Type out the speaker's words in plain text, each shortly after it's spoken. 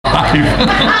people.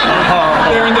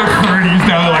 They're in their 30s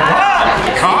now. They're like,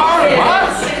 what? Car? What?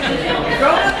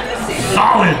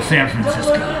 Solid San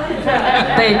Francisco.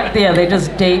 They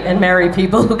just date and marry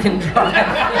people who can drive.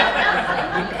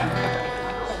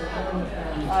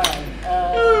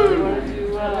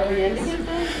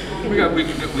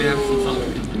 We have some fun.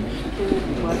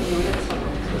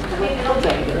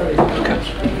 Okay.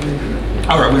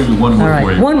 All right, we're gonna do one more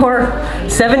for you. One more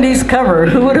 70s cover.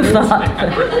 Who would have thought?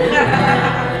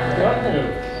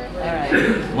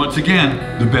 Once again,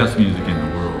 the best music in the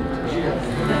world.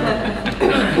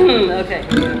 Okay.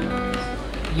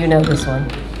 You know this one.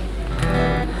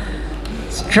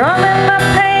 Strumming my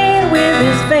pain with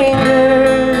his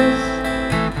fingers,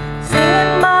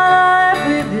 singing my life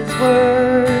with his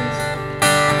words,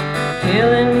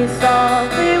 killing me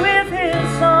softly with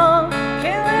his song,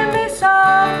 killing me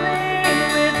softly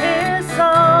with his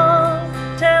song,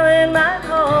 telling my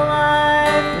whole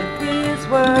life with his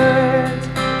words,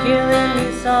 killing me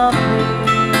softly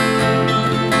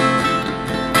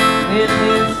with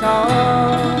his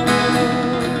song.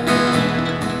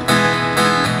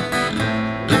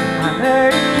 I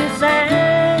heard he sang a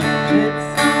good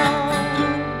song,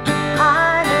 I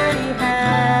heard he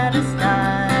had a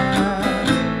style,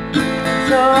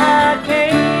 so I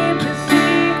came to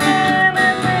see him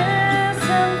and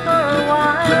listen for a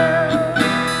while.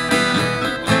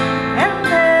 And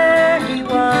there he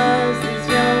was, this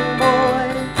young boy,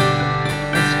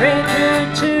 a stranger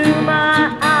to my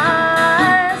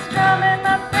eyes, strumming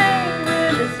my pain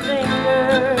with his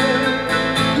fingers,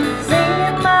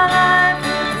 singing my life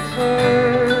with his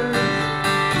words,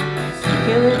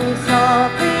 killing me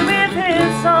softly with his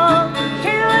song,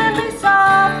 killing me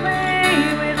softly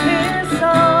with his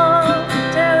song,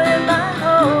 telling my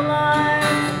whole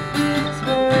life with his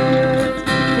words,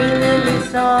 killing me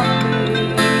softly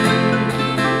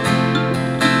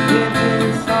with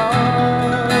his song.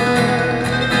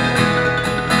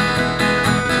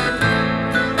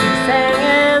 He sang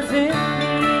as if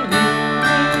he knew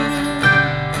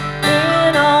me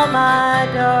in all my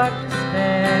dark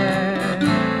despair,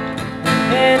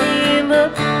 and he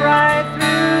looked right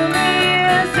through me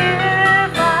as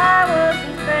if I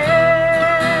wasn't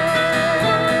there.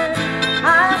 I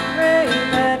prayed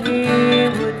that he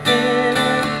would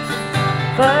finish,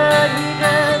 but he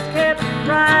just kept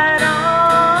right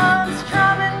on,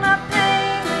 strumming my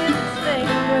pain with his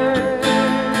fingers,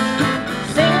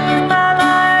 singing my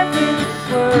life with his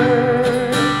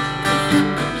words,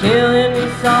 killing me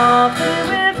softly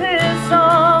with his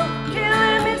song,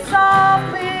 killing me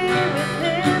softly with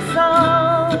his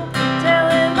song,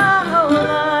 telling my whole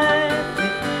life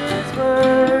with his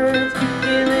words,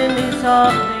 killing me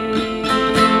softly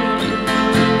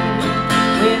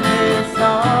with his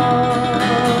song.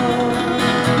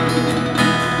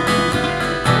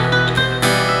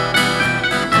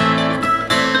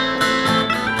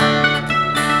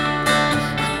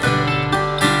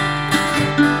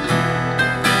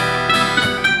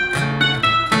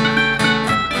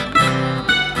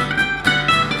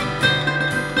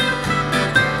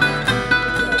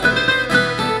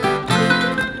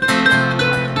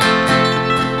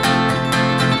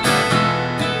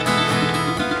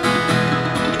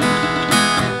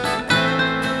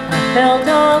 Felt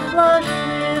all flushed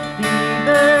with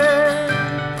fever,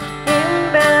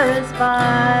 embarrassed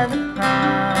by the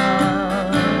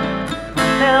crowd. I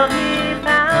felt he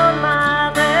found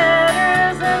my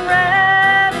letters and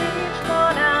read each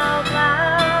one out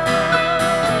loud.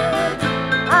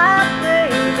 I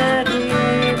prayed that he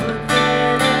would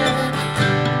finish,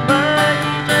 but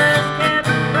he just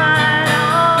kept right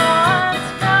on,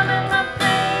 strumming my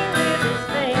pain with his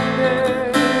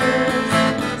fingers,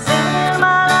 singing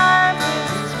my life with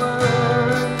his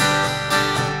words,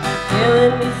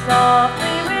 killing me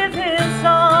softly with his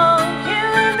song,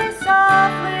 killing me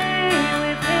softly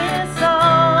with his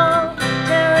song,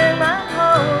 telling my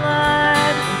whole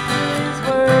life with his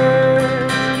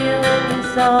words, killing me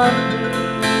softly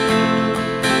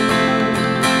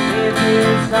with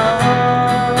his song.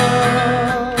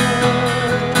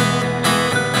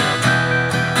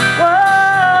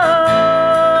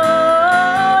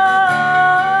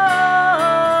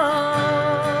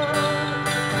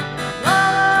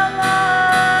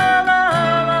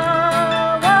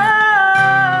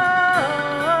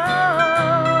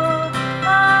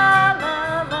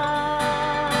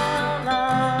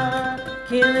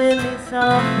 Killing me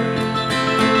softly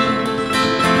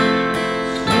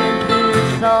with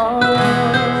his song.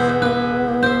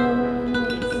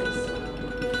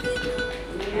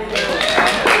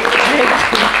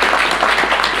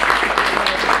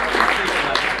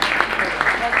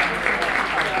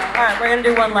 All right, we're gonna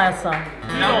do one last song.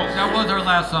 That was our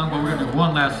last song, but we're gonna do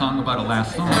one last song about a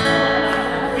last song.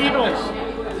 Beatles.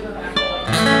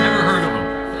 Never heard of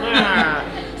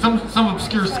them. Some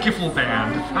obscure skiffle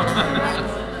band.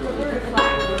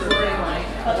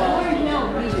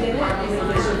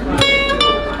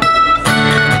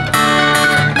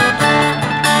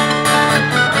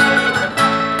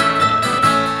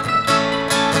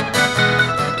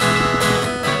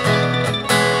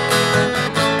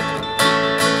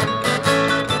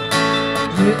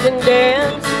 You can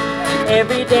dance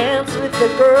every dance with the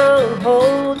girl who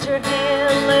holds your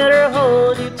hand, let her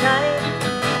hold you tight.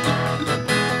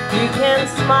 You can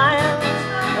smile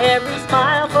every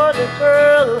smile for the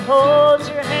girl who holds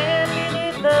your hand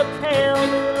beneath the pale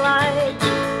moonlight.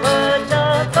 But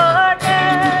don't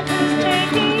forget who's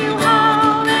taking you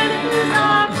home and whose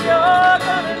arms you're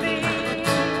gonna be.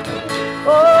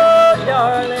 Oh,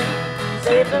 darling,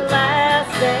 save the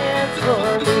last dance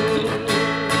for me.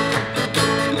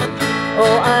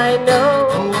 Oh, I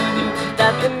know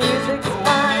that the music's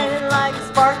fine, like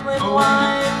sparkling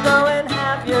wine. Go and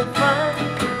have your fun,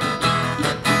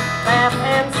 laugh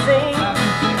and sing.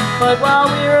 But while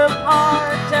we're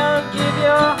apart, don't give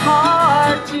your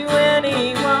heart to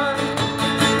anyone.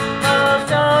 Oh,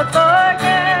 don't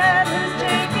forget who's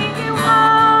taking you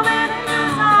home and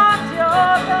whose arms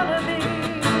you're gonna be.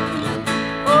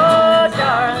 Oh,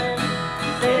 darling,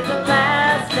 save the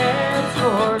last dance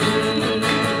for me.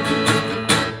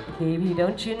 Baby,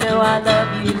 don't you know I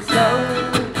love you so?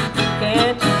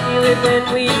 Can't you feel it when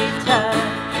we touch?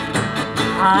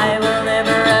 I will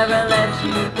never ever let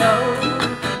you go.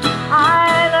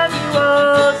 I love you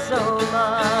oh so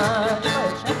much.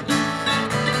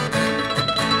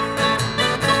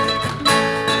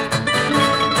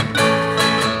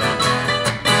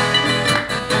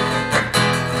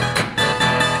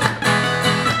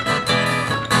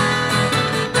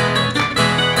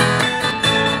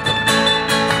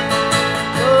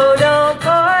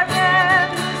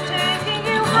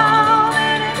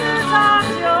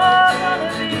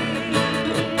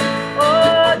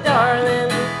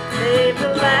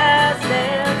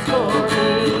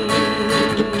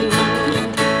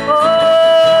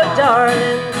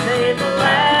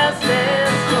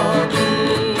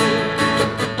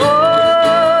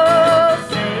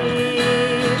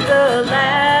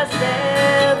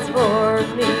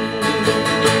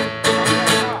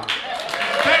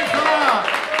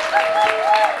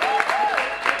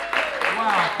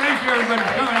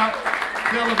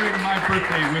 Celebrating my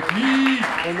birthday with me.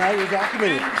 And now you're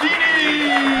documented.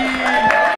 Jeanie!